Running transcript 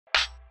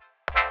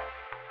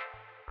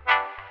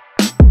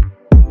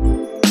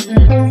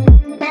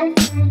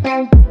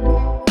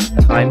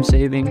Time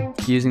saving.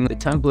 Using the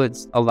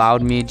templates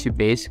allowed me to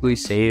basically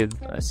save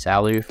a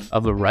salary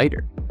of a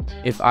writer.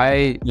 If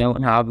I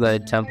don't have the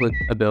template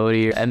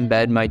ability to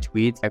embed my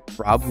tweets, I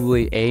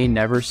probably A,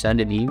 never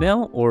send an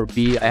email, or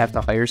B, I have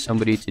to hire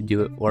somebody to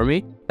do it for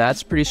me.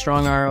 That's pretty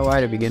strong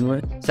ROI to begin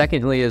with.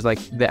 Secondly is like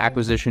the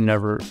acquisition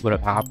never would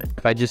have happened.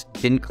 If I just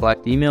didn't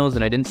collect emails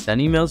and I didn't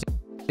send emails,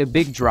 a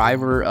big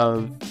driver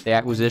of the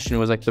acquisition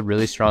was like the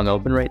really strong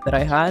open rate that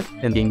I had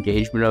and the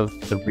engagement of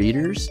the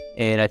readers.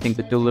 And I think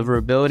the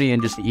deliverability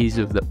and just the ease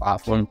of the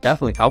platform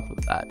definitely helped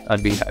with that on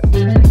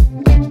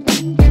beehiiv.